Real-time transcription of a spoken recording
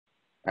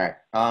All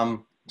right.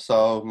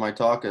 So my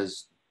talk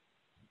is,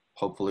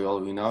 hopefully all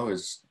of you know,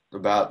 is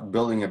about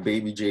building a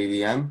baby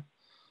JVM,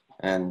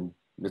 and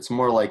it's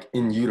more like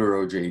in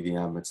utero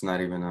JVM. It's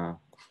not even a,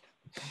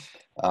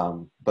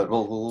 but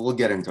we'll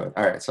get into it.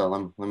 All right. So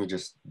let me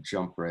just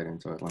jump right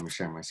into it. Let me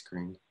share my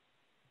screen.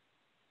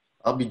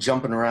 I'll be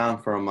jumping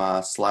around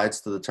from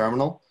slides to the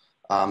terminal.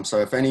 So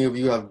if any of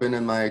you have been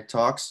in my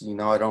talks, you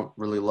know I don't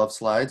really love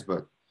slides,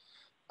 but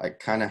I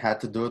kind of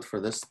had to do it for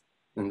this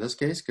in this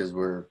case because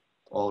we're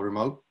all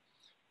remote.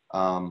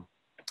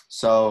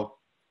 So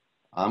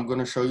I'm going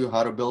to show you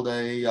how to build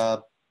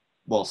a,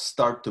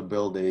 start to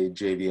build a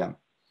JVM.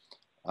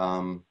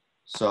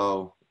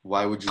 So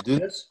why would you do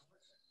this?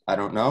 I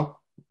don't know.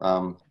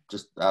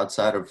 Just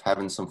outside of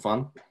having some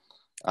fun.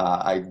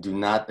 I do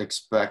not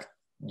expect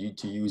you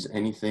to use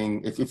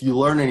anything. If you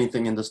learn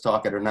anything in this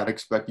talk, I do not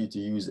expect you to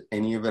use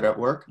any of it at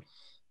work.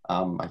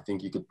 I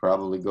think you could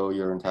probably go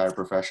your entire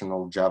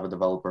professional Java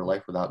developer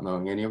life without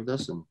knowing any of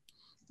this and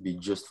be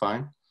just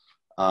fine.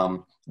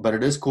 But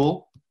it is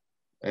cool.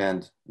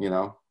 And, you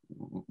know,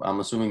 I'm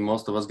assuming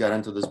most of us got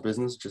into this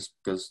business just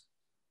because,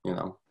 you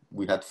know,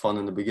 we had fun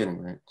in the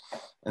beginning, right?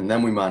 And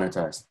then we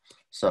monetized.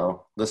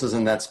 So this is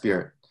in that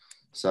spirit.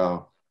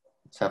 So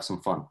let's have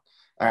some fun.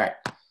 All right.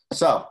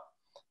 So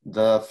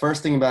the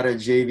first thing about a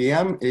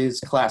JVM is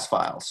class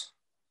files.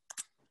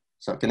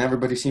 So can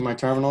everybody see my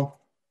terminal?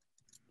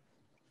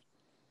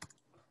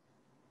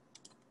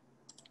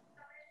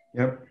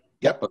 Yep.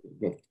 Yep. Okay,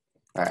 good.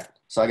 All right.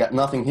 So I got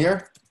nothing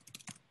here.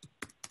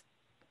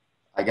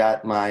 I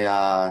got my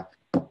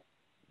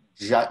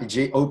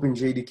Open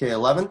JDK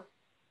 11.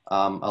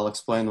 I'll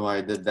explain why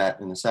I did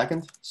that in a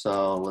second.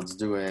 So let's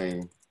do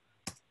a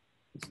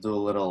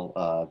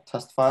little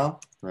test file,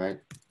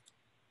 right?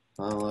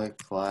 Public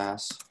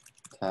class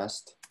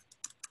test.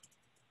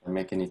 If I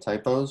make any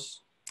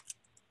typos,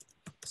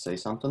 say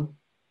something.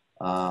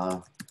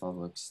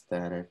 Public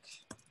static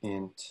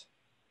int.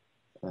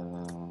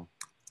 I'm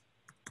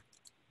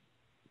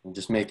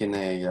just making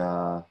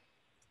a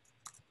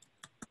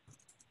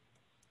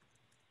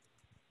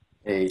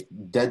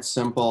dead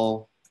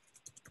simple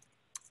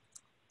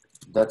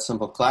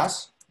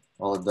class.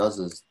 All it does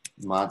is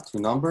mod two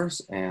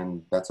numbers,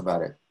 and that's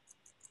about it.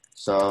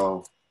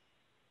 So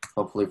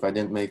hopefully if I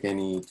didn't make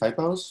any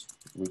typos,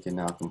 we can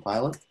now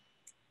compile it.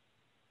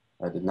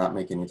 I did not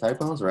make any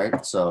typos,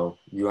 right? So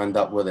you end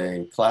up with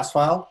a class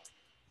file.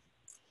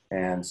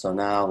 And so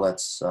now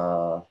let's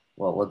look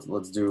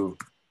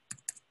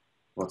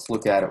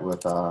at it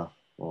with, well,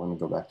 let me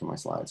go back to my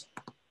slides.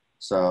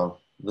 So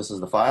this is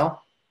the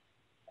file.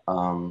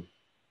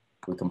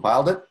 We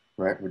compiled it,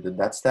 right? We did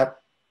that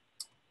step.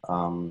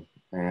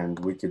 And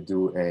we could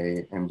do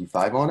a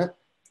MD5 on it.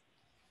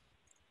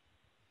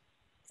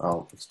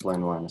 I'll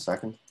explain why in a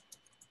second.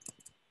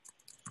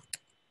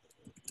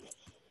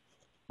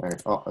 All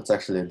right. Oh, it's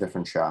actually a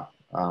different SHA,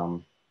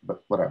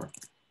 but whatever,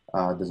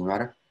 it doesn't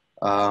matter.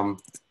 And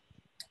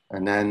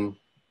then,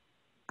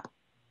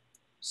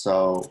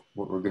 so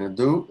what we're going to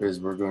do is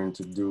we're going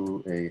to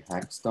do a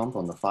hex dump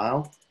on the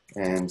file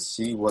and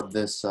see what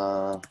this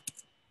file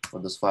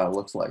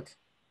looks like.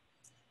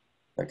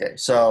 Okay,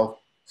 so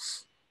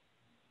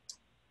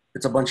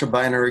it's a bunch of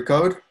binary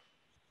code,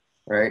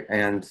 right?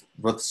 And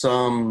with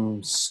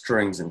some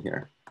strings in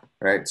here,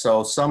 right?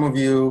 So some of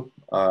you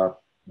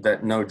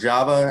that know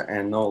Java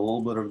and know a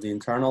little bit of the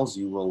internals,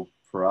 you will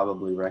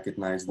probably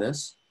recognize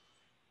this,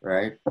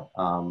 right?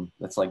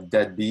 It's like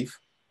dead beef,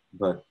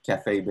 but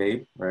cafe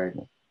babe, right?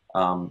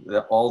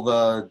 All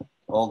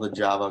the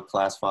Java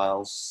class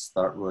files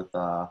start with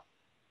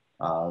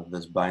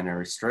this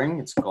binary string.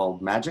 It's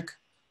called magic,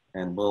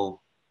 and we'll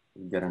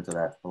get into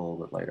that a little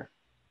bit later,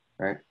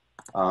 right?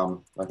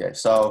 Okay,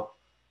 so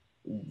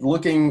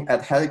looking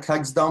at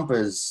hex dump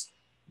is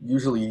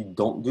usually you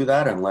don't do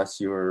that unless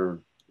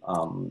you're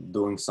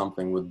doing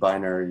something with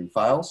binary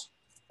files,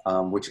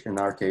 which in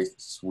our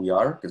case we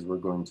are, because we're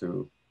going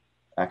to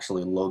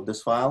actually load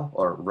this file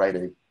or write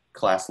a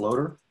class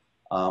loader.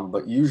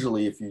 But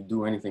usually if you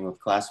do anything with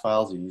class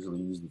files, you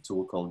usually use the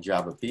tool called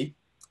JavaP,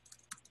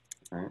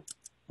 right?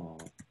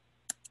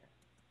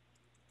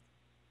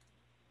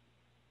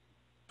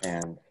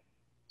 And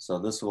so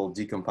this will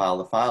decompile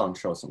the file and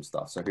show some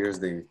stuff. So here's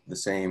the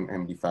same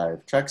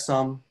MD5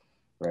 checksum,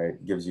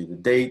 right? Gives you the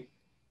date,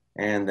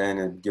 and then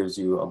it gives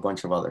you a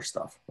bunch of other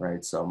stuff,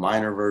 right? So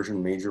minor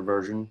version, major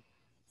version,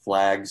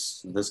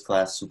 flags, this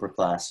class,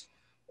 superclass,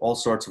 all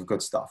sorts of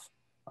good stuff.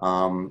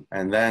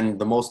 And then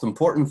the most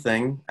important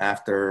thing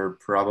after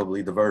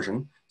probably the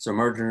version, so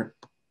major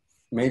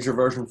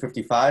version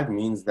 55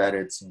 means that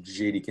it's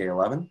JDK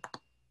 11.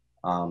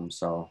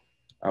 So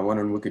I went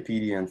on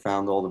Wikipedia and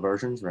found all the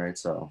versions, right?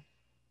 So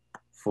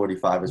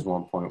 45 is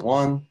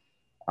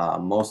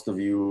 1.1. Most of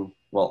you,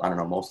 well, I don't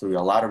know, most of you, a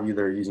lot of you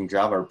that are using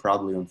Java are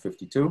probably on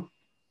 52.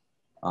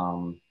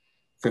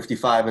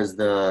 55 is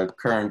the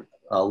current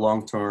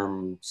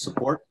long-term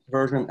support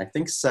version. I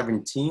think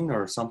 17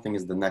 or something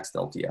is the next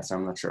LTS.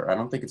 I'm not sure. I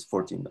don't think it's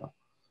 14 though.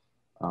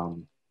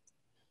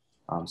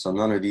 So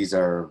none of these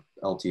are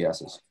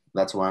LTSs.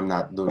 That's why I'm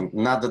not doing,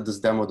 not that this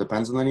demo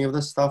depends on any of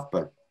this stuff,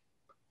 but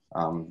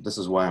This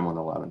is why I'm on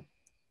 11.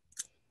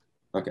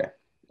 Okay.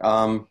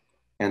 And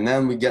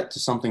then we get to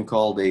something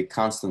called a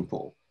constant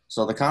pool.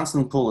 So the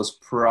constant pool is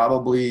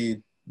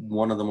probably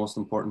one of the most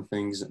important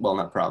things. Well,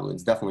 not probably,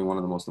 it's definitely one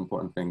of the most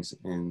important things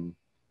in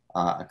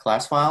a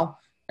class file.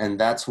 And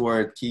that's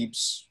where it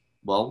keeps,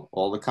 well,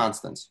 all the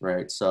constants,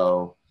 right?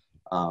 So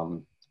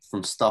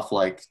from stuff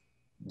like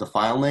the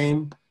file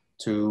name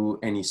to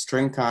any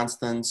string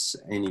constants,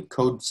 any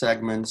code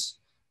segments,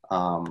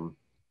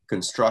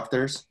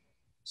 constructors.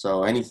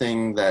 So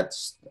anything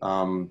that's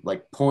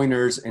like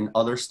pointers and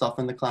other stuff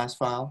in the class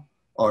file,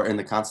 or in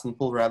the constant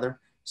pool rather.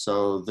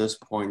 So this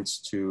points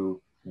to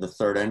the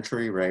third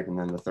entry, right? And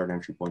then the third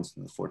entry points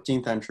to the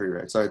 14th entry,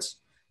 right? So it's,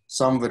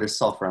 some of it is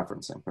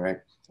self-referencing, right?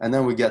 And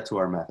then we get to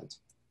our methods.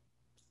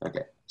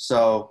 Okay,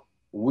 so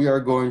we are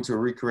going to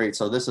recreate,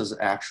 so this is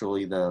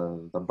actually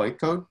the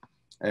bytecode,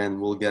 and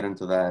we'll get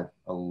into that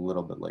a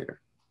little bit later.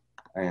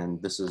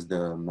 And this is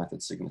the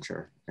method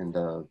signature and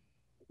on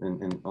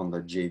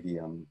the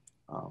JVM.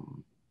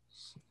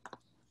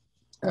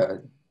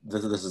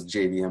 This is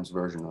JVM's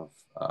version of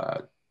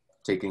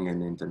taking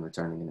an int and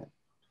returning an int.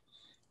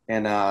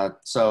 And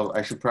so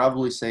I should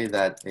probably say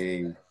that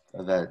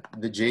that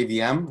the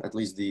JVM, at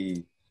least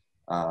the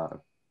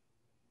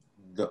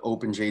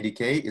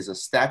OpenJDK, is a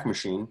stack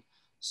machine.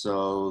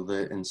 So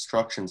the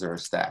instructions are a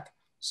stack.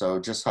 So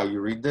just how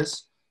you read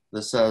this,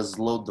 this says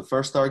load the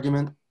first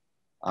argument,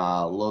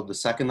 load the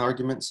second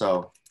argument.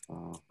 So,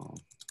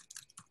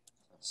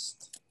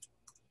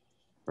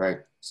 right.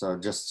 So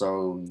just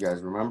so you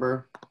guys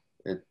remember,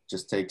 it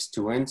just takes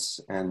two ints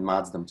and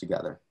mods them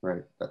together,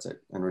 right? That's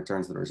it, and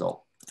returns the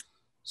result.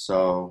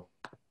 So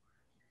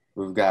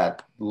we've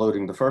got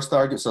loading the first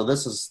argument. So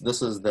this is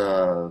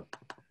the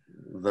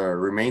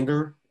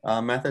remainder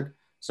method.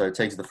 So it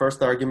takes the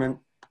first argument,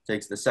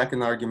 takes the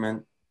second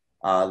argument,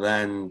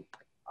 then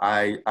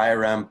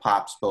IRM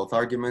pops both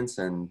arguments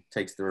and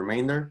takes the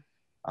remainder,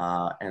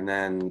 and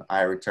then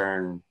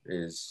iReturn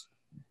is,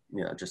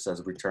 you know, just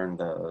says return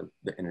the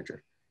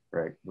integer,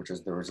 right, which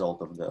is the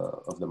result of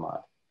the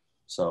mod.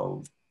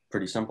 So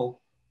pretty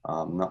simple,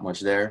 not much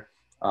there.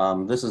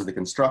 This is the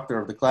constructor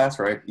of the class,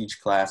 right?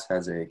 Each class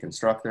has a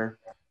constructor,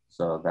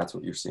 so that's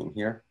what you're seeing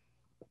here.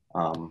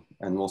 And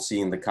we'll see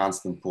in the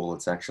constant pool,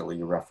 it's actually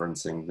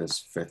referencing this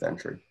fifth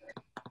entry.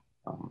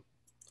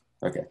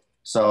 Okay,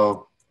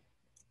 so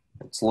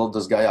let's load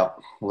this guy up.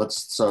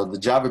 So the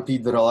Java P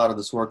did a lot of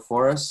this work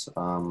for us.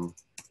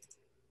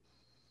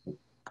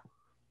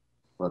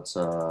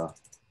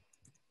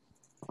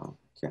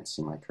 Can't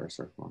see my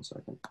cursor, 1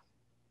 second.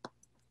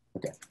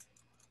 Okay,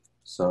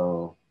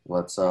 so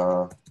let's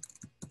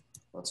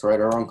write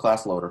our own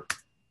class loader.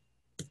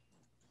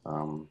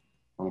 I'm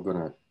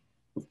going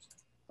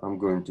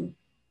to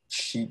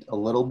cheat a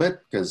little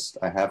bit because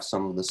I have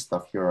some of this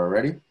stuff here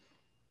already.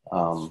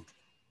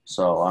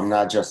 So I'm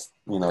not just,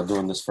 you know,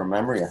 doing this from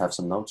memory. I have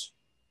some notes.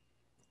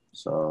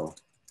 So,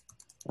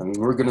 and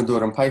we're going to do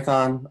it in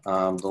Python.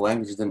 The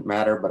language didn't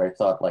matter, but I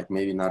thought like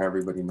maybe not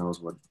everybody knows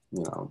what,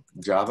 you know,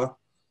 Java,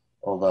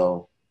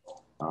 although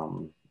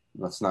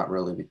that's not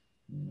really,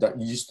 that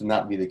used to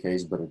not be the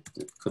case, but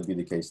it could be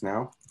the case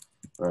now,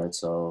 right?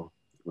 So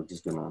we're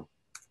gonna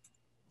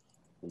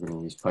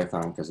use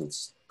Python because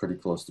it's pretty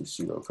close to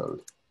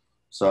pseudocode.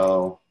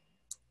 So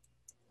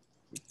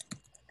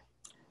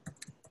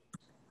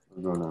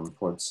we're going to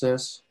import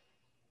sys,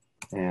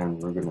 and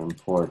we're going to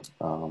import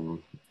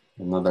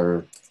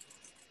another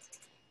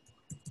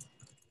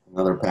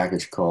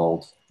package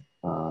called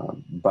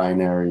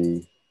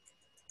binary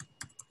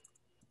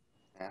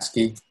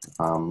ASCII,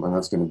 and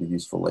that's going to be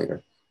useful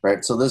later,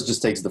 right? So this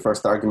just takes the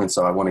first argument.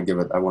 So I want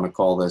to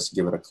call this,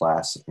 give it a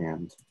class,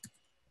 and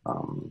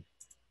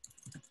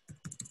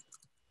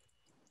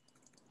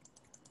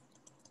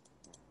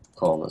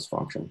call this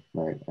function,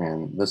 right?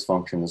 And this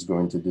function is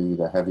going to do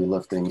the heavy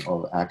lifting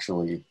of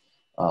actually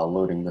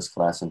loading this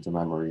class into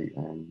memory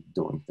and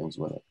doing things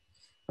with it,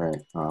 right?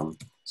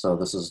 So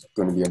this is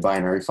going to be a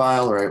binary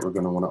file, right? We're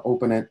going to want to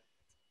open it.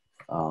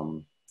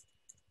 We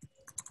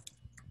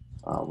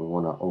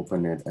want to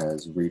open it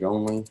as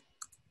read-only.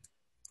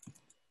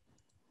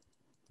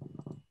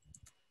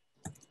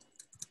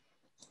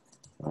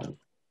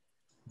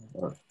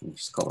 Or we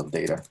just call it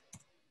data.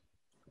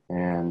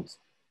 And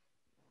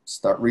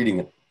start reading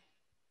it.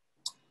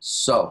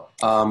 So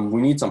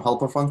we need some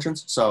helper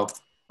functions. So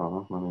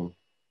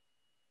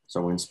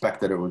so we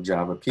inspected it with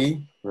Java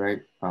P,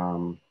 right?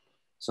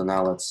 So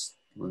now let's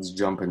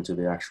jump into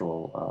the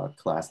actual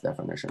class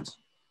definitions.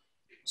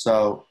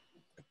 So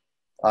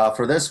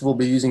for this, we'll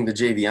be using the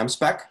JVM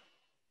spec,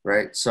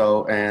 right?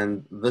 So,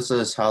 and this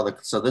is how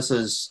this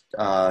is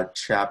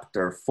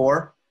chapter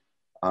 4.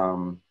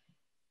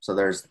 So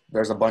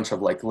there's a bunch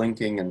of like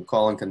linking and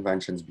calling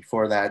conventions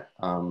before that.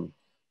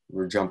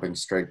 We're jumping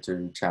straight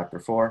to chapter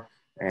 4,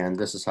 and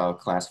this is how a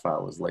class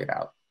file is laid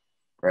out,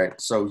 right?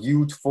 So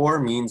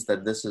U4 means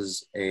that this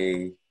is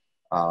a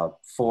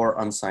 4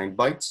 unsigned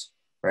bytes,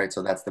 right?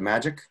 So that's the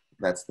magic.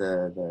 That's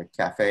the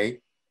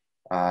cafe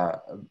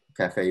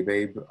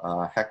babe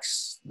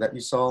hex that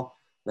you saw.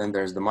 Then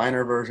there's the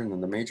minor version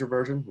and the major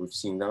version. We've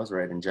seen those,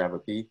 right, in Java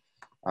P.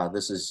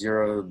 This is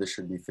 0, this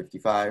should be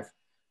 55,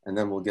 and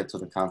then we'll get to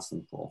the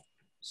constant pool.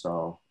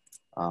 So,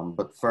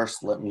 but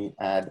first let me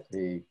add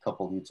a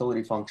couple of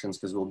utility functions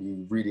because we'll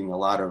be reading a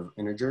lot of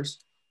integers,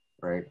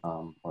 right,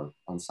 or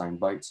unsigned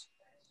bytes.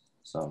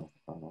 So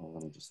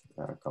let me just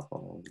add a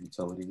couple of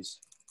utilities.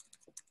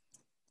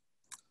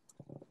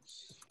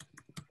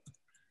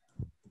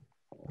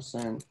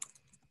 Percent.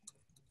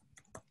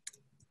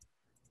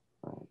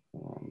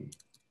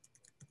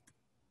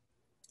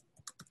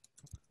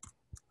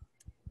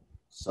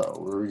 So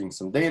we're reading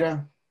some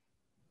data.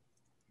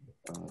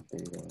 A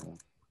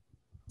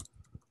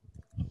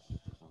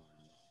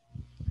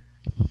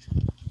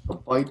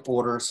byte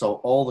order. So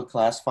all the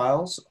class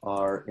files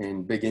are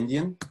in Big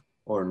Indian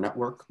or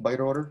network byte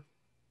order,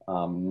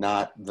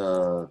 not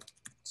the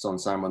Sun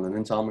Simon and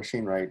Intel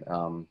machine, right?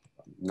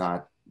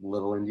 Not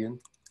Little Indian.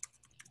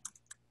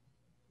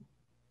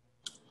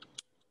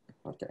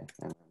 Okay,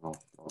 and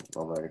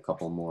I'll write a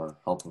couple more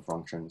helper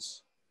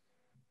functions.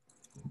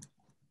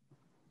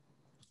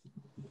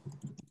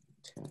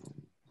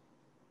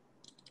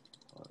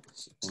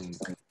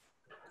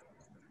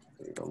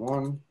 Data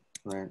 1,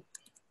 right?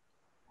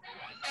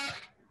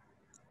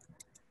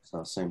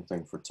 So same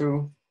thing for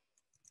 2.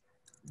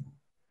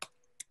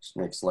 Just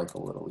makes life a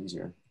little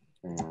easier.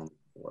 And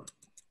 4.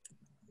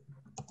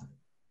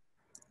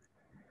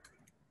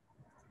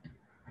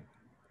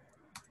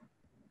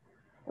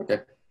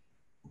 Okay.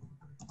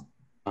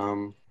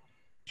 Do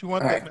you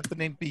want that method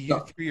name be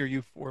U3 or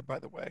U4, by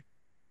the way?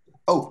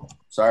 Oh,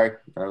 sorry.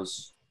 That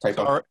was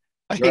typo. Sorry.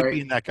 I hate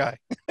being that guy.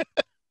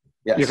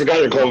 Yes. You forgot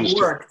your clones. It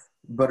worked,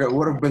 but it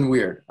would have been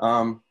weird.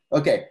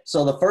 Okay,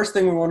 so the first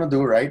thing we want to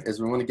do, right,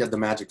 is we want to get the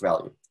magic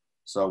value.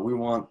 So we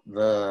want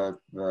the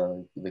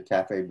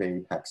Cafe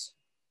Babe hex,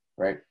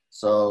 right?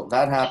 So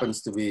that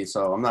happens to be,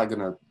 so I'm not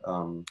gonna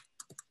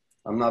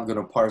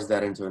parse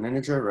that into an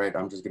integer, right?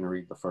 I'm just gonna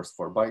read the first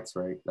 4 bytes,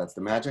 right? That's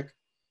the magic.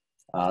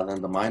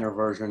 Then the minor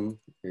version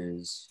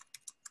is,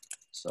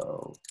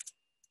 so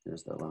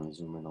here's the, let me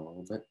zoom in a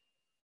little bit.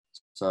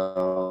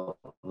 So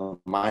the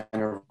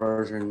minor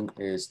version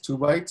is 2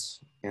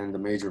 bytes, and the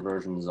major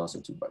version is also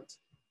 2 bytes.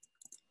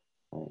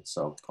 All right,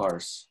 so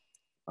parse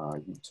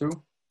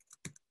U2.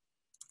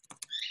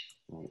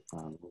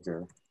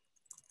 Major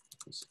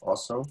is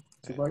also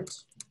 2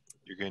 bytes.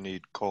 You're going to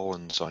need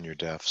colons on your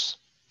defs.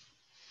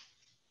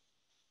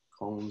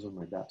 Colons on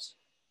my defs.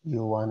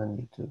 U1 and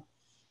U2.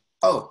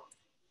 Oh,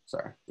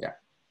 sorry. Yeah.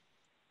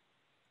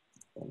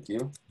 Thank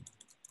you.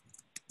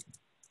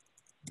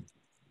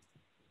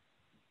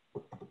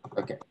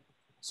 Okay.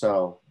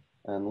 So,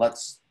 and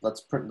let's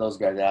print those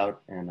guys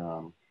out,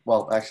 and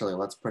well, actually,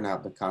 let's print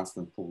out the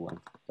constant pool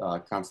length,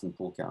 constant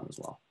pool count as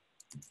well.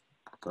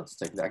 So let's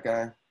take that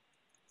guy,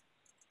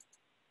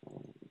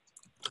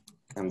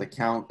 and the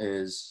count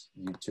is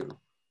U2.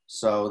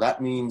 So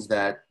that means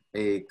that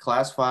a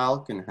class file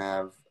can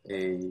have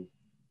a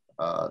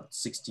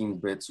 16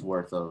 bits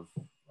worth of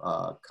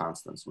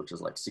constants, which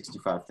is like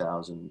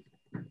 65,000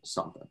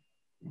 something,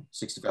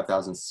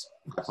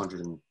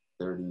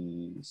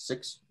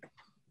 65,536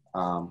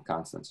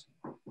 constants.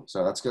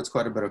 So that's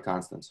quite a bit of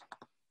constants.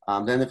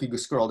 Then if you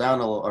scroll down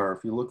a little, or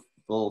if you look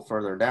a little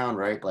further down,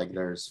 right, like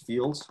there's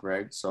fields,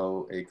 right?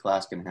 So a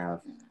class can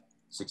have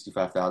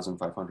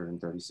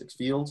 65,536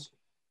 fields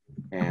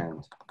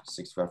and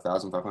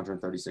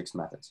 65,536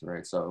 methods,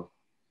 right? So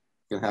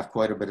you can have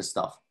quite a bit of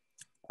stuff.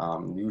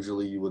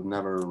 Usually you would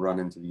never run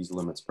into these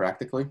limits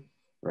practically,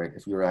 right?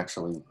 If you're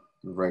actually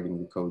writing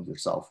the code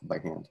yourself by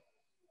hand.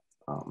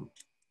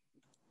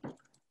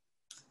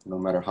 No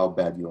matter how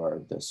bad you are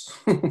at this.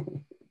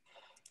 Depends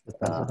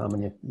on how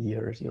many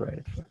years you write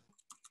it for.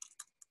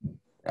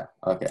 Yeah,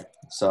 okay.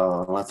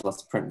 So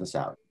let's print this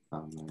out.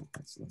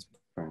 Let's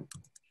print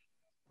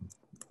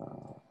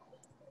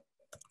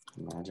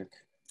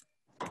magic.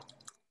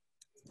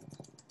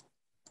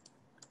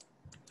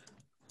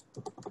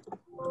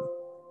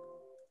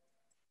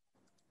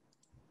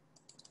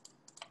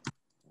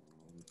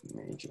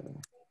 Major.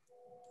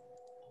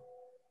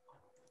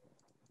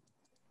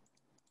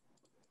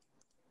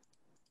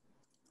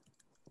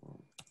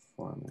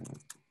 Format.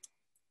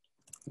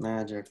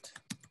 Magic.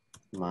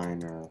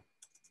 Minor.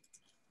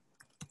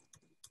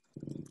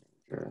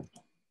 Major.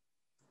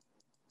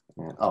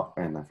 And, oh,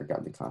 and I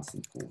forgot the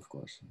constant pool, of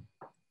course.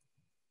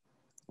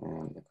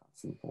 And the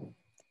constant pool.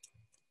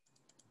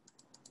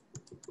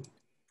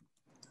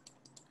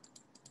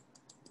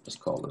 Just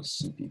call it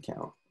CP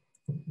count.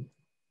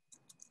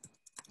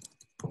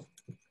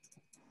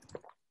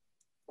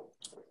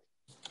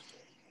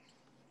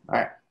 All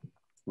right,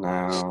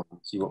 now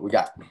let's see what we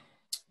got.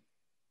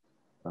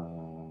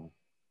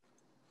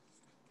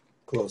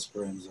 Close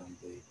frames on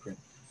the print.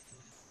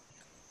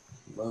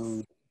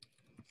 Load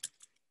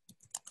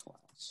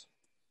class.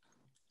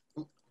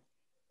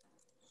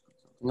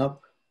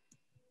 Nope.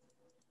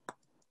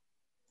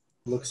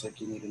 Looks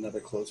like you need another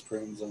close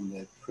frames on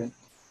the print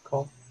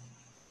call.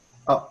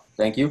 Oh,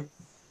 thank you.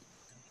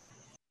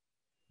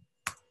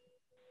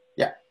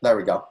 Yeah, there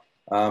we go.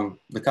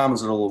 The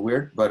commas are a little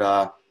weird,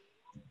 but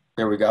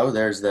here we go.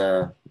 There's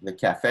the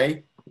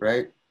cafe,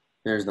 right?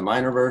 Here's the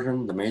minor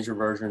version, the major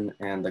version,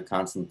 and the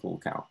constant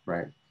pool count,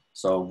 right?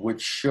 So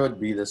which should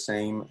be the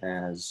same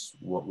as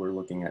what we're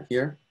looking at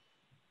here,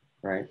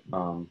 right?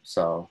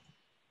 So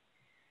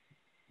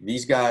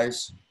these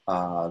guys,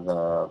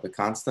 the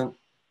constant,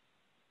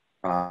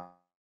 about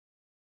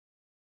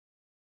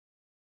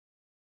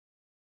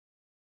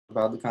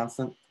the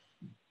constant,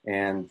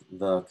 and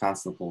the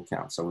constant pool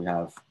count. So we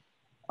have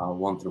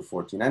 1 through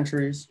 14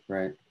 entries,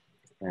 right?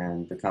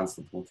 And the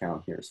constant pool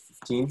count here is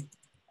 15.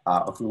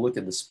 If we look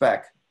at the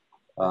spec,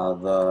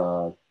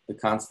 the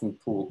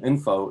constant pool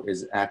info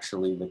is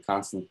actually the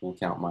constant pool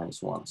count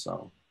minus 1,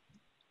 so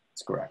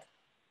it's correct.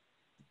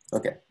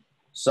 Okay,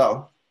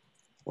 so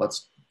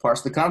let's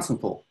parse the constant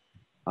pool.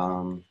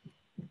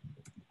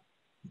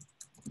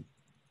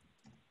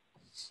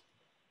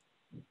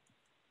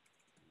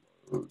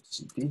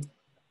 CP.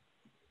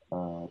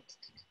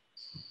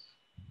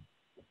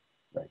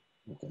 Right,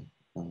 okay.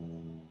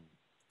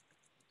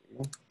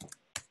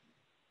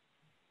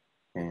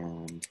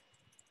 And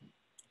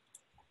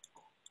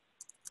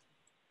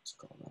let's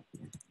call that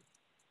here.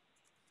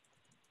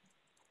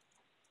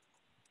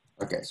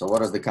 Okay, so what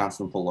does the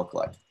constant pool look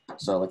like?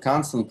 So the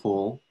constant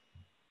pool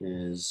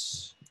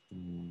is,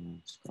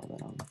 let's call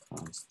that on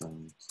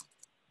constant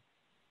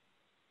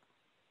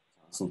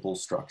pool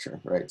structure,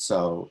 right?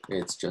 So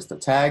it's just a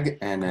tag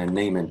and a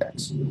name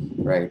index,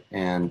 right?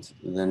 And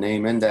the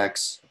name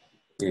index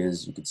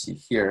is, you can see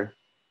here,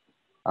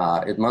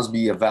 it must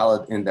be a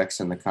valid index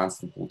in the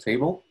constant pool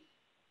table.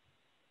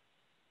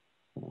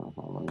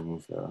 Let me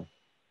move the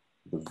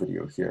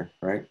video here,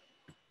 right?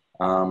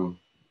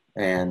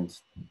 And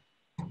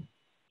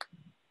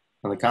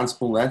on the constant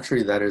pool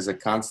entry, that is a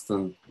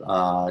constant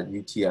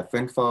UTF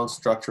info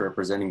structure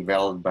representing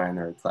valid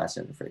binary class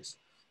interface.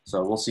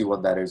 So we'll see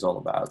what that is all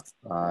about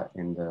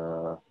in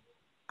the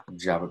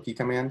Java P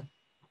command,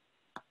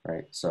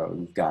 right? So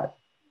you've got,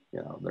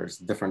 there's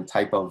different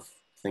type of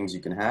things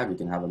you can have. You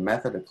can have a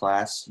method, a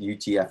class,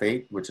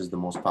 UTF-8, which is the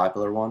most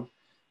popular one,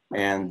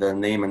 and the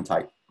name and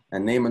type.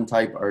 And name and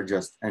type are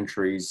just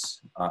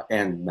entries,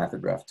 and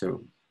method ref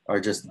too, are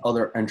just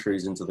other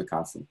entries into the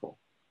constant pool,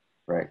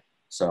 right?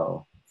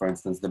 So for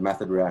instance, the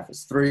method ref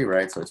is 3,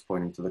 right? So it's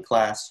pointing to the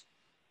class,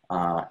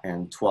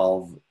 and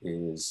 12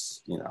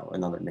 is,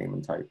 another name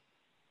and type,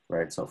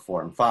 right? So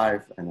 4 and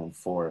 5, and then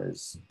 4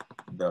 is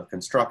the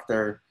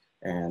constructor,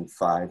 and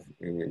 5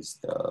 is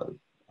the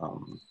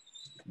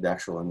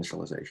actual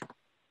initialization,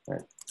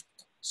 right?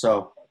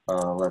 So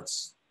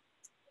let's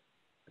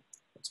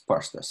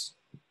parse this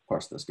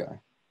guy.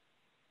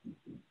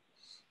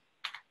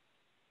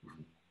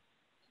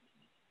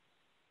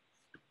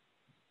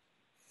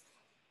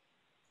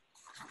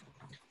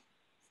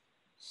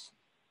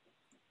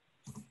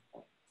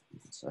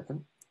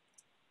 Second.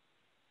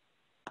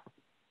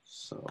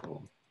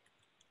 So,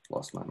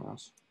 lost my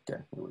mouse.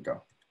 Okay, here we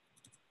go.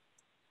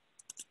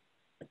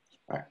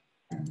 All right.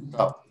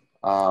 So,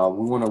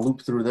 we want to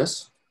loop through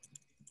this.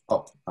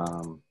 Oh,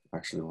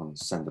 actually, we want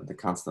to send it the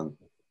constant,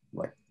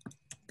 like,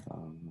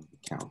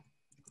 count.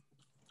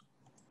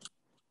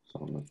 So,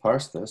 I'm going to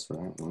parse this,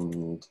 right? We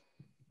need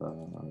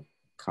the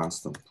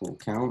constant pool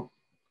count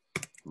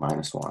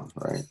minus 1,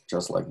 right?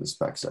 Just like the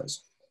spec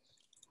says.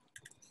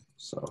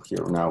 So,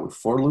 here now with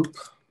for loop.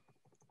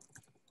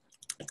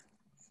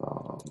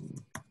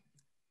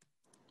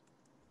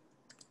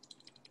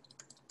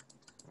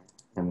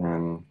 And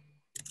then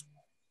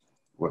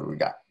what do we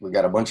got? We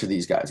got a bunch of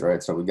these guys,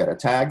 right? So we got a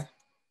tag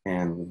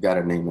and we've got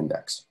a name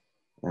index,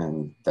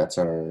 and that's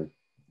our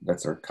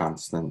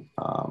constant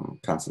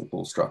constant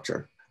pool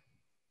structure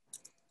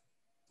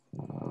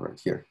right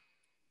here.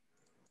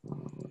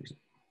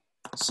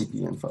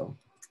 CP info.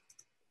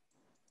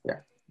 Yeah,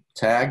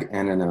 tag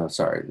and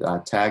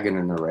tag and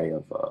an array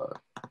of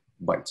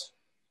bytes.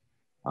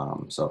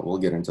 So we'll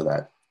get into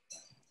that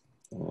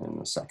in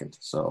a second.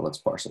 So let's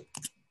parse it.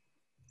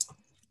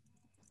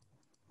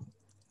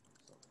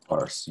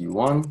 Parse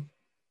U1,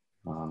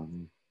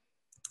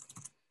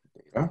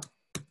 data,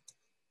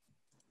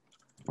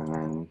 and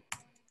then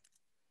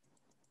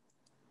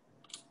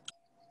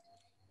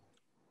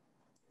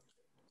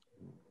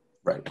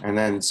right, and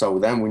then so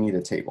then we need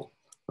a table,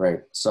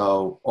 right?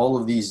 So all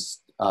of these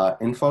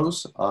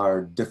infos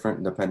are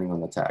different depending on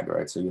the tag,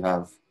 right? So you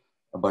have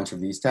a bunch of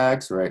these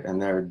tags, right,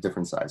 and they're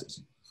different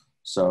sizes.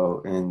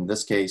 So in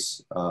this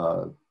case,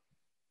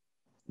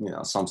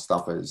 some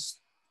stuff is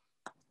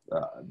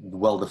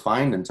well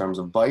defined in terms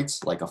of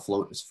bytes, like a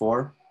float is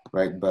 4,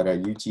 right? But a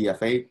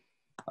UTF-8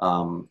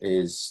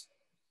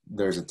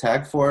 there's a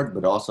tag for it,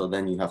 but also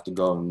then you have to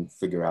go and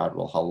figure out,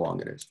 well, how long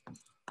it is.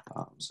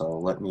 So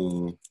let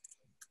me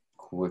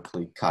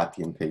quickly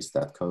copy and paste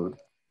that code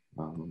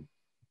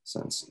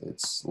since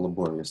it's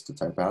laborious to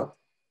type out.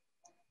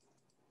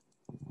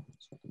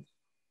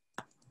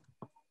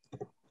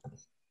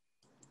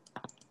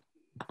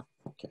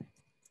 Okay.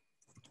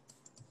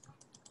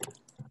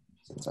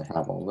 Since I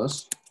have all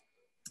this,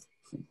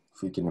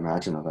 if you can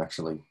imagine, I've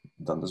actually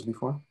done this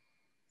before.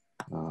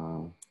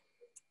 All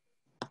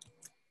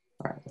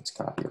right, let's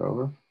copy it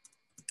over.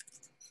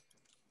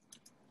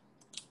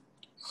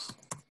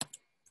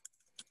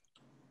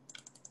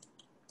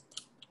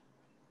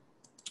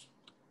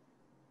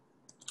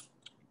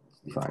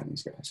 find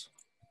these guys.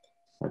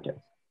 Okay,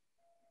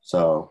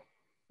 so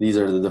these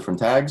are the different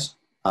tags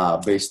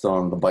based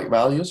on the byte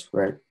values,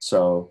 right?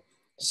 So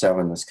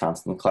 7 is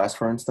constant class,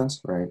 for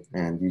instance, right?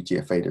 And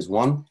UTF-8 is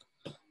 1.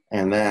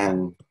 And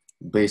then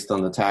based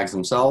on the tags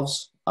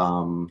themselves,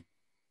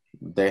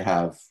 they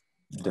have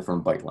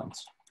different byte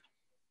lengths.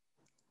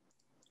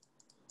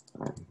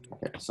 Right.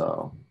 Okay,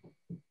 so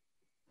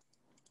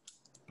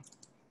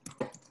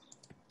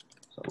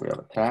we have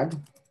a tag.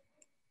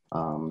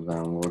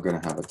 Then we're going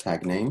to have a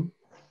tag name,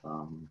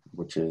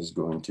 which is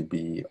going to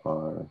be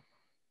our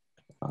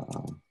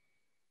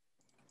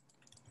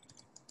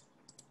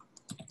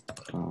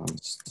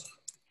const.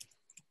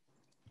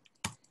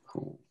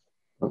 Cool.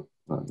 Oh,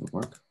 that didn't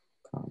work.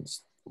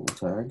 Const cool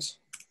tags.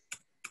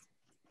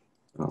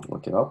 I'll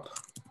look it up.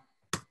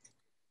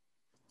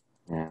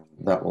 And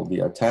that will be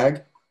a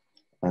tag.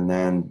 And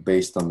then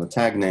based on the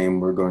tag name,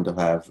 we're going to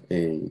have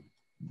a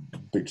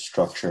big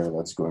structure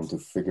that's going to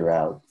figure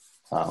out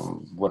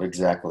what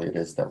exactly it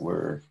is that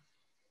we're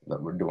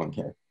doing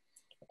here.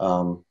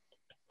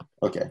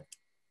 Okay,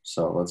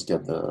 so let's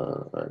get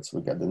all right, so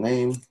we got the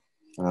name,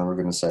 and then we're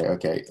going to say,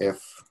 okay,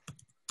 if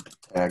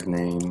tag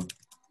name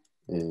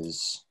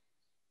is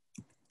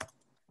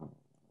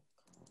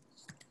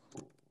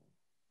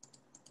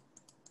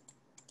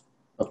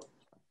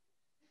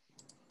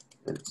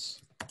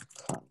it's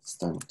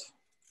constant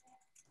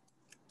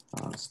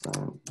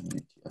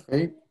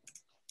UTF-8,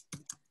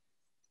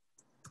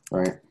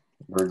 right?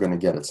 We're going to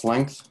get its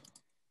length.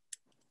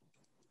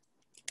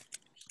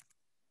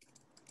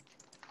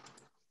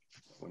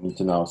 We need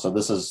to know, so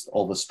this is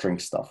all the string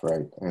stuff,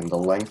 right? And the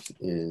length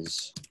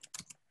is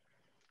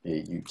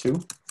a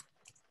U2.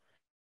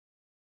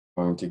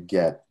 Going to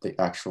get the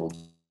actual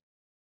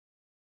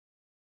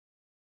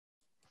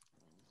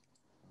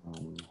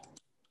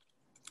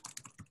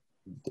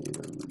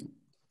data read.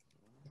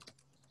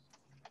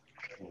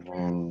 And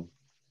then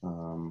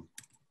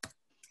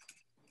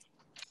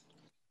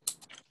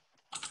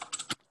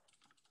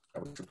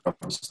we should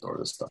probably store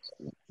this stuff.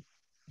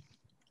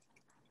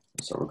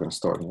 So we're going to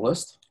store the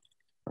list,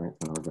 right?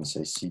 And we're going to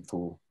say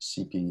cpool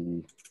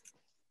cp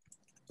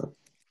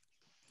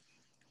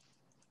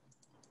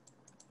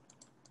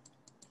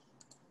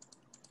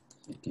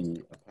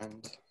cp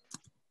append,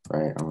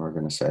 right? And we're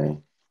going to say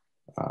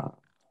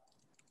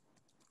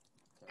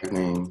tag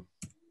name,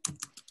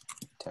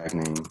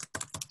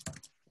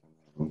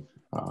 and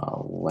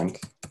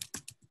length.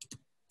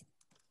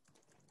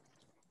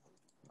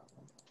 I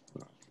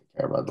don't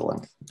care about the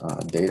length.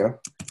 Data,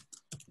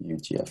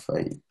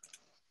 UTF-8.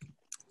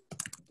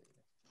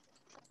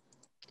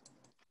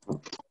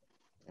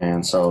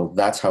 And so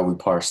that's how we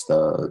parse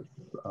the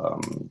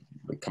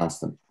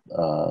constant,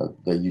 the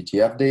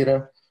UTF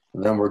data.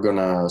 Then we're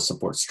gonna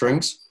support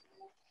strings,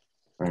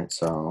 right?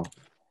 So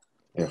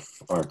if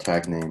our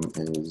tag name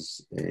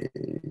is a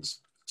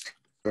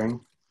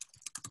string,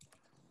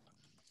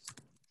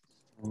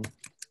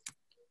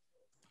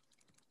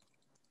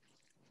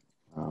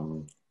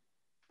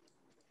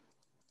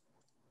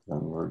 then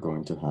we're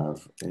going to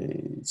have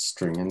a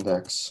string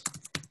index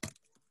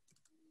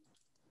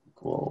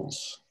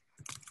equals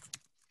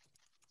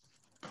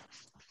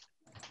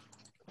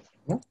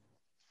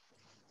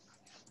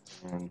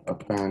and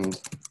append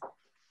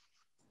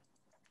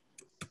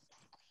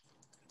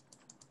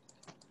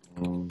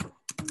name.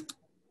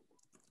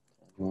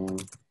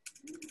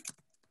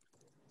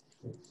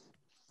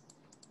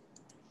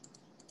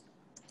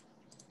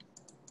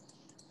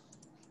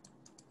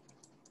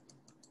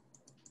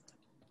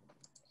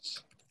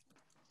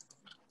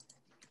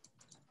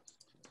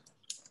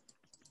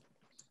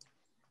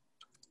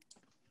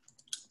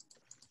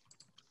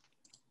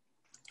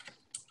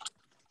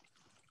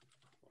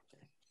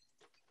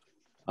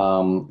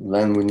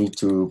 Then we need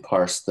to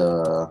parse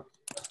the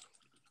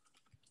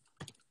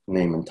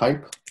name and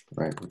type,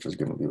 right, which is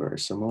going to be very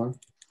similar.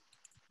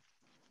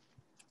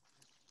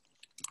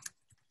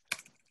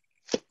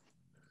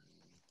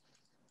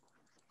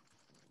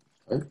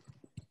 Okay.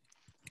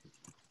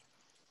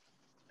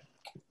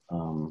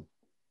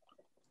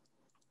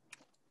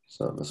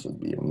 So this would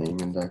be a name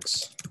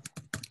index,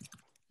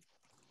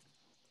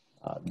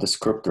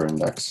 descriptor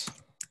index.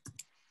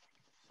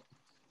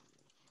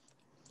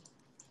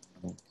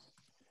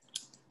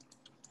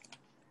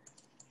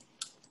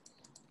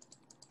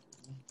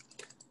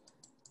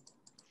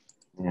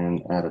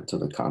 And add it to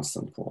the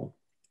constant pool.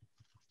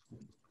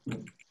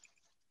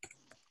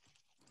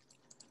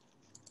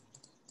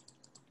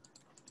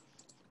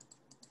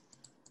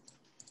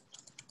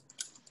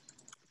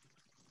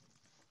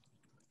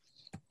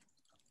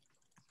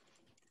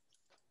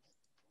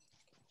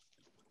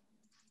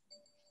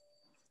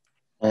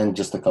 And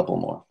just a couple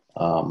more.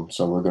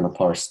 So we're going to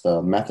parse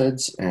the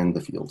methods and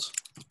the fields.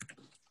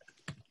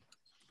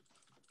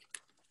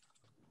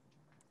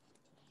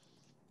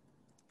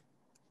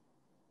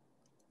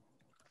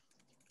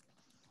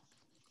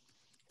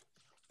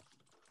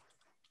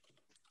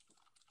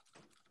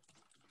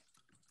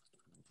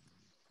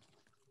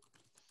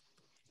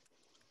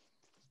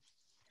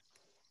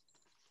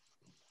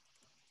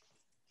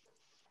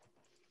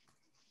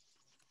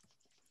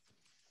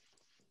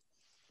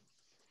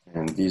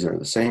 And these are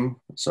the same.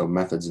 So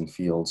methods and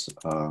fields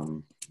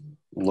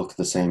look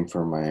the same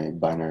from my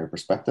binary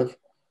perspective,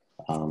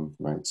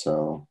 right?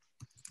 So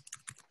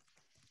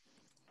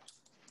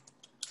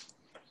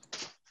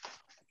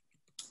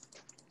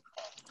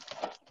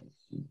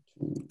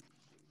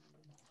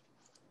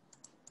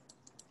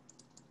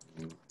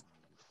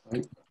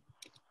right,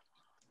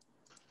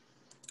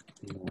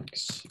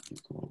 x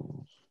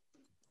equals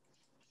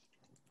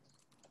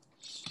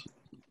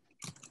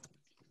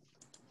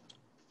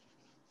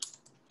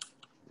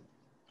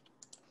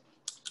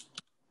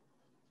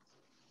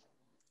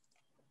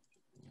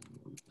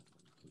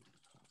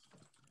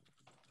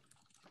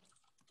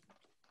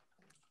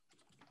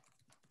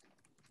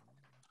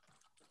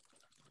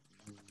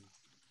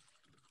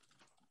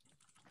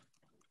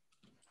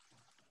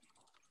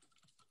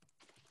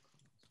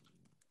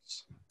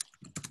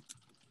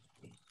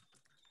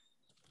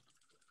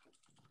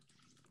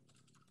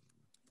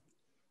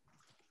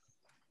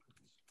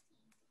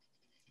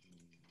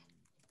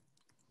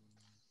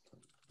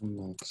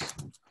x.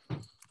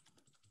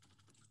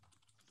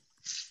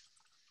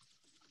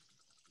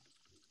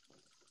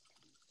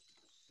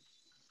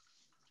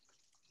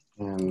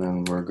 And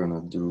then we're gonna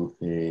do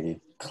a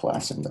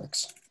class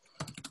index.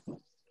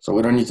 So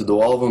we don't need to do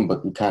all of them,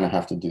 but we kind of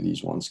have to do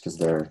these ones because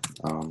they're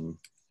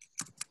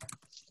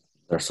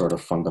sort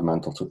of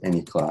fundamental to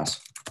any class.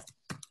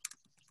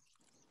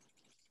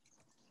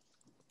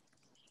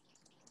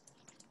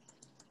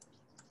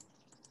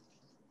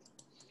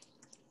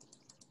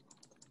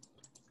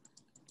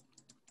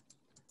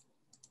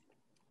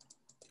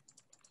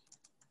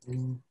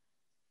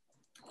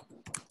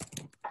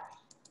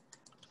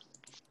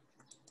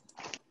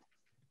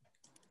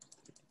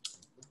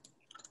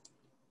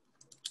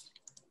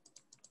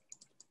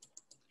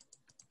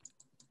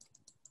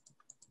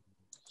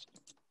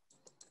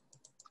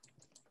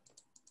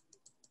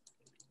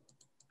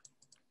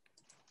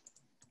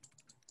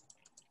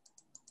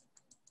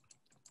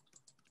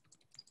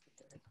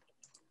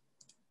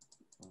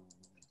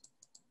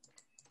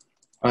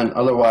 And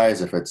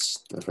otherwise, if it's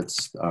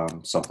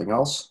something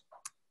else,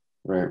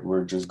 right,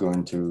 we're just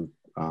going to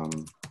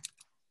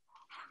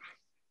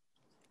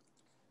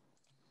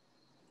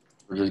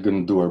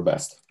do our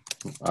best,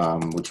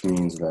 which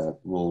means that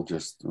we'll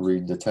just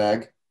read the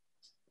tag.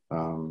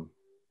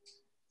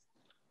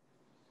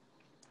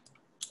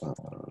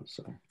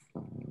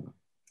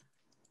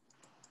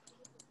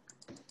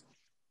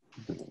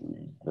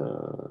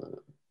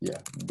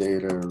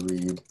 Data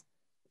read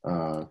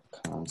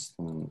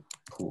constant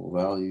pool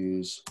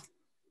values.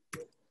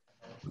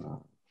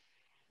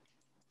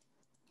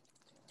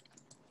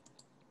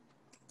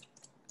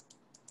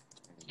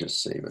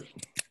 Just save it.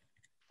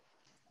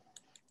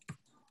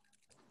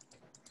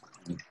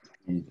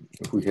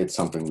 If we hit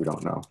something we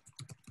don't know.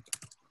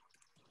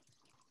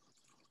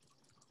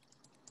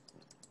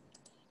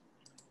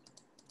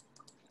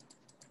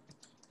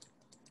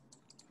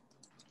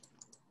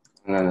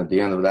 And then at the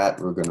end of that,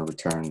 we're going to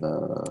return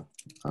the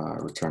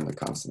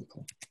constant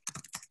pool.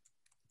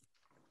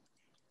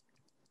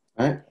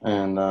 All right,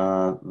 and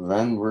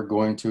then we're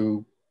going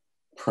to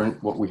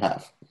print what we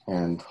have,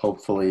 and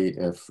hopefully,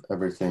 if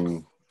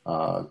everything.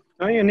 Don't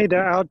you need to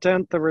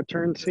outdent the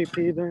return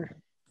CP there?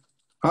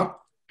 Huh?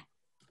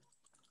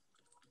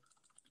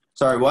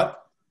 Sorry,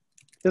 what?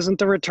 Isn't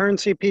the return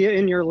CP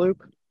in your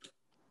loop?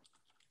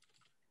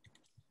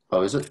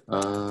 Oh, is it?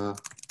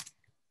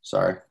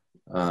 Sorry,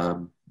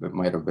 it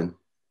might have been.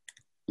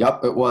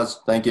 Yep, it was.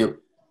 Thank you. It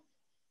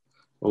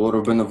would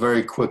have been a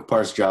very quick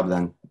parse job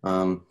then.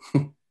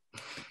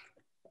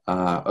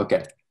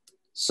 Okay,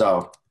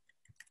 so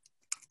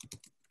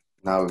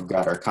now we've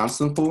got our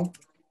constant pool,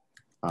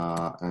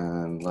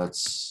 and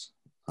let's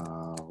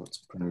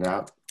print it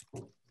out.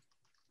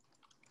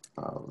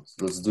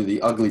 Let's do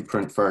the ugly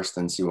print first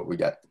and see what we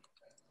get.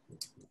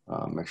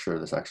 Make sure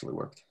this actually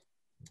worked.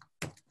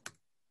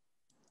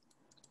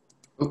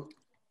 Oop,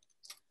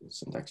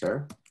 syntax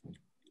error.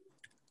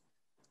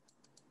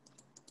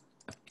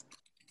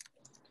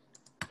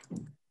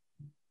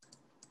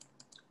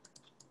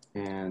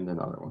 And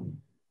another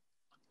one.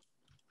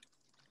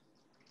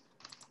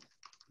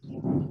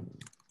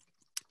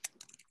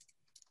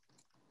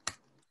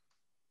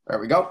 There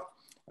we go.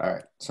 All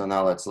right, so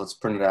now let's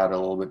print it out a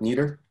little bit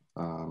neater.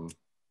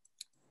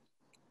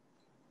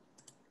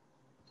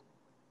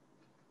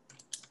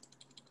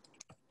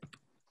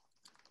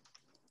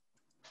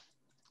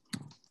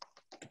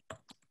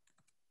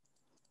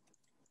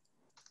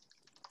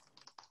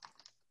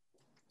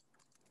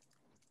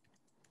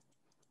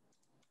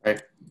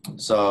 Right,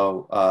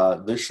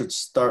 so this should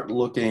start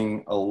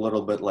looking a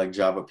little bit like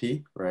Java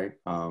P, right?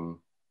 I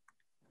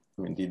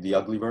mean the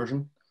ugly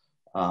version.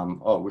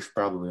 Oh, we should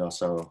probably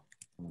also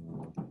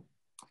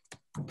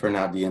print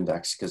out the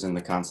index because in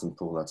the constant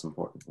pool that's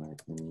important,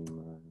 right?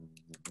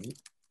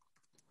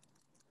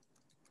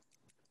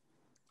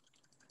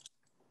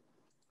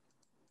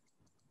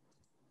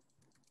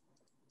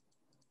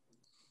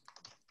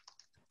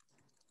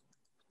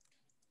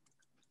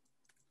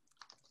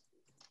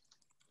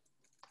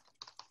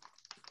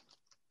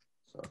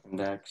 So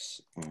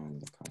index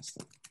and the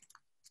constant.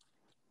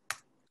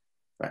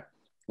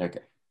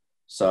 Okay,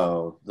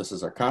 so this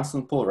is our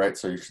constant pool, right?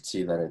 So you should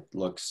see that it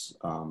looks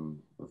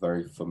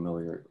very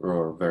familiar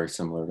or very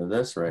similar to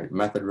this, right?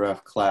 Method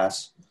ref,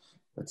 class,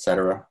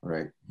 etc.,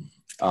 right?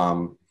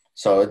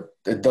 So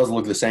it does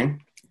look the same,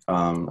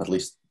 at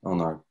least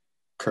on our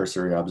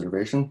cursory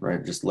observation,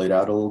 right? Just laid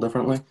out a little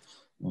differently.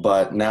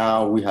 But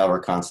now we have our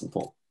constant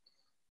pool,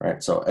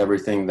 right? So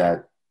everything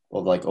that,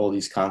 well, like all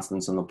these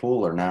constants in the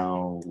pool are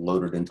now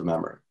loaded into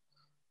memory,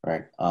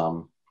 right?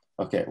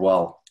 Okay,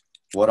 well,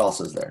 what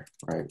else is there,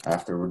 right?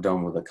 After we're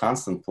done with the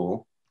constant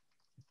pool,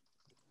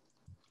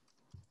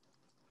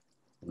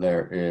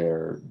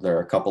 there are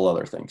a couple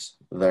other things.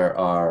 There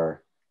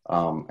are,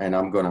 and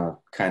I'm gonna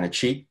kind of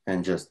cheat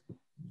and just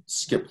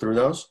skip through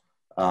those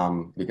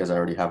because I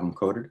already have them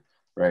coded,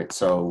 right?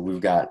 So we've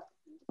got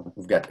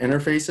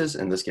interfaces.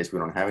 In this case, we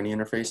don't have any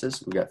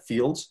interfaces. We've got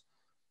fields,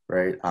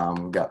 right?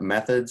 We've got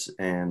methods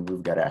and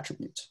we've got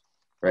attributes,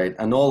 right?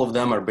 And all of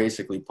them are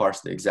basically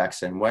parsed the exact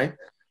same way.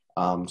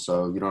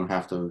 So you don't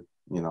have to,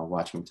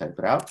 watch me type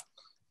it out.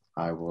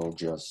 I will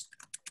just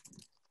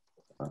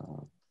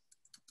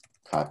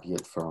copy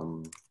it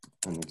from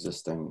an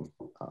existing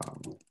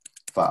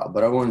file.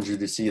 But I wanted you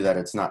to see that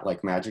it's not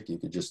like magic. You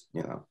could just,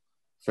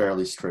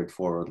 fairly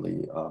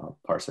straightforwardly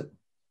parse it,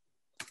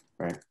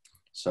 right?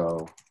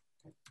 So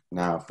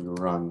now if we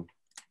run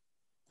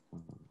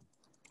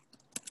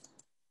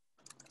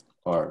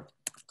our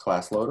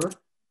class loader,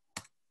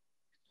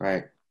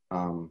 right?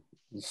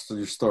 So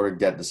your story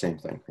get the same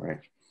thing, right?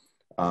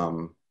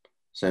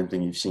 Same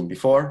thing you've seen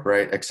before,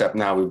 right? Except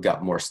now we've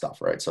got more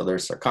stuff, right? So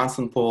there's a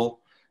constant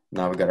pool.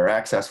 Now we've got our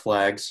access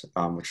flags,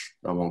 which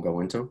I won't go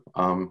into.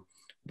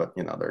 But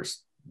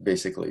there's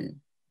basically,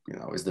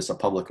 is this a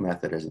public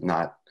method? Is it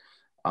not?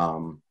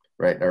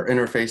 Right? Our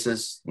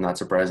interfaces, not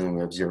surprisingly,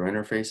 we have 0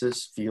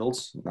 interfaces.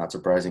 Fields, not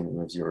surprisingly, we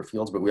have 0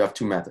 fields, but we have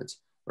 2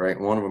 methods, right?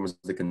 One of them is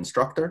the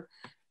constructor,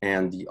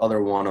 and the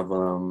other one of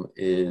them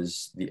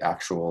is the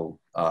actual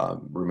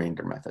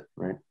remainder method,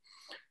 right?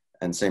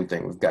 And same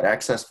thing, we've got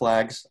access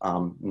flags,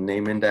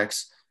 name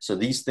index. So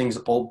these things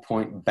all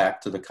point back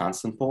to the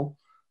constant pool.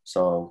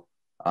 So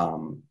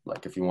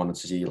like if you wanted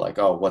to see like,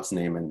 oh, what's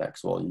name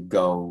index? Well, you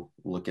go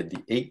look at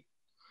the 8,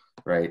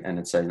 right? And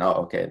it's saying, oh,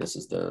 okay, this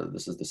is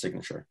the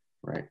signature,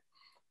 right?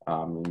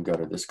 You can go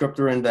to the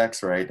descriptor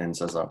index, right? And it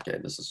says, okay,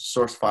 this is a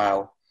source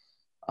file,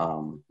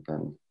 and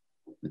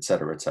et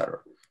cetera, et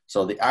cetera.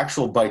 So the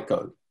actual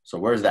bytecode, so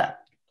where's that?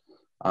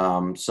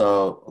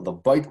 So the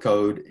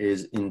bytecode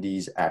is in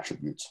these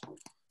attributes.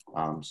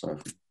 So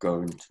if you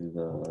go into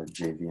the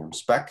JVM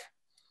spec,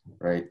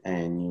 right,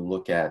 and you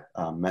look at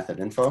method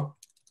info,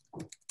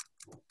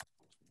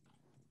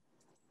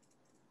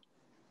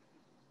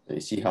 so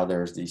you see how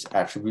there's these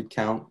attribute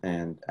count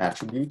and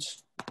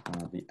attributes.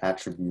 The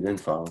attribute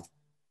info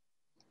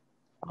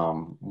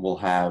will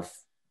have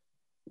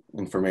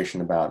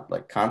information about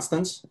like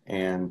constants,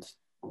 and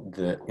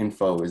the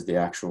info is the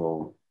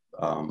actual,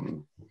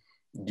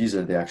 these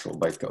are the actual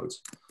bytecodes.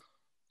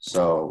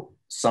 So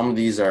some of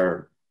these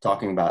are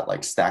talking about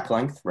like stack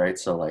length, right?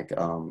 So like,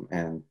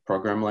 and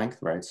program length,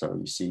 right? So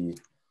you see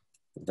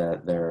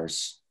that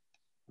there's,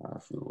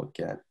 if you look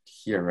at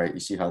here, right, you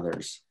see how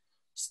there's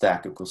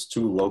stack equals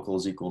 2,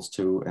 locals equals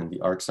 2, and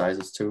the arc size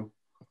is 2,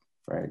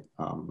 right?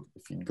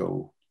 If you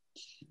go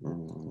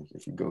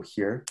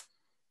here,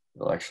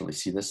 you'll actually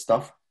see this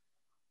stuff.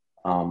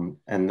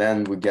 And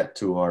then we get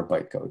to our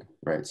bytecode,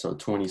 right? So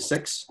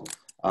 26.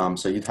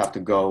 So you'd have to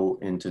go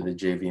into the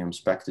JVM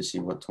spec to see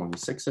what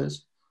 26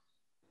 is.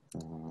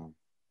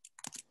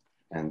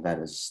 And that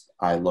is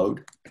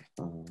iLoad.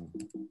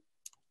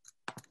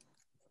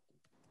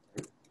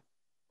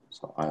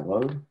 So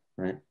iLoad,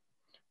 right?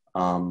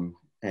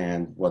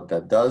 And what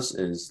that does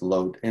is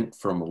load int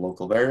from a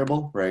local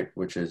variable, right?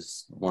 Which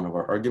is one of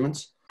our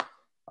arguments.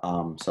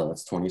 So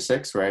that's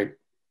 26, right?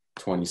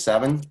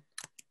 27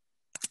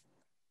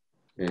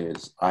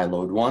 is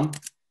iLoad1,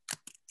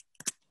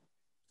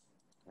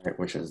 right?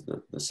 Which is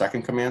the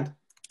second command.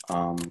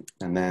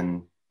 And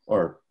then,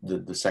 or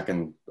the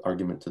second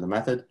argument to the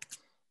method,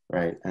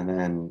 right? And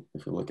then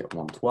if we look at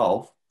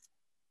 112,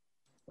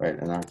 right?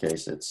 In our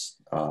case, it's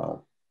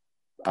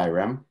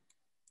IREM.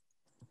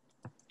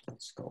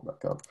 Let's go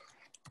back up.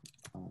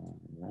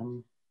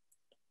 IREM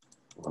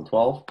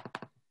 112,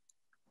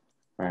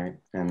 right?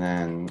 And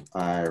then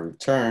I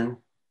return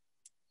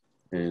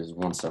is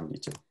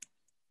 172,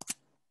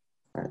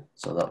 right?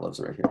 So that lives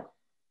right here,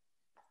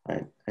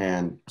 right?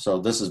 And so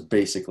this is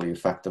basically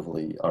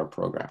effectively our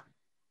program.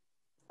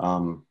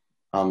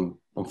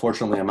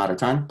 Unfortunately, I'm out of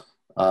time.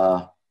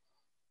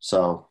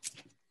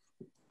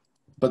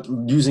 But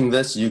using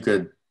this, you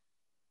could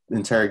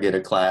interrogate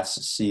a class,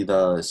 see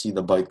the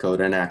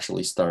bytecode, and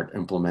actually start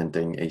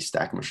implementing a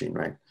stack machine,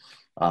 right?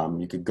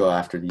 You could go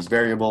after these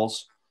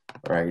variables,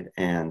 right?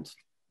 And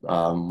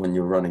when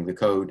you're running the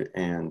code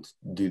and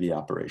do the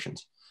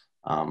operations,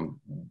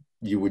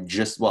 you would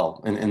just,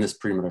 well, in this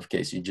primitive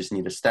case, you just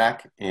need a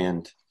stack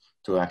and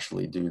to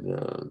actually do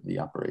the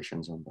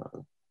operations and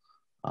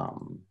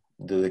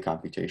do the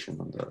computation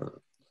on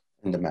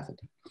the method.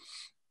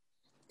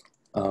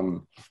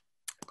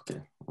 Okay,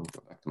 I'll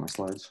go back back to my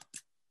slides.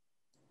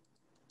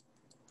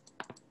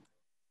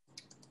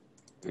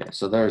 Yeah,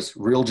 so there's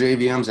real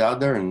JVMs out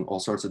there in all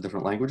sorts of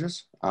different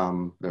languages.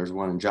 There's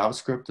one in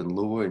JavaScript and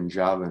Lua and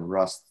Java and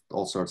Rust,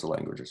 all sorts of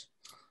languages.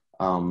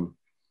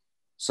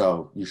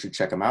 So you should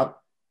check them out.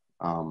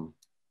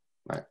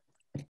 Right.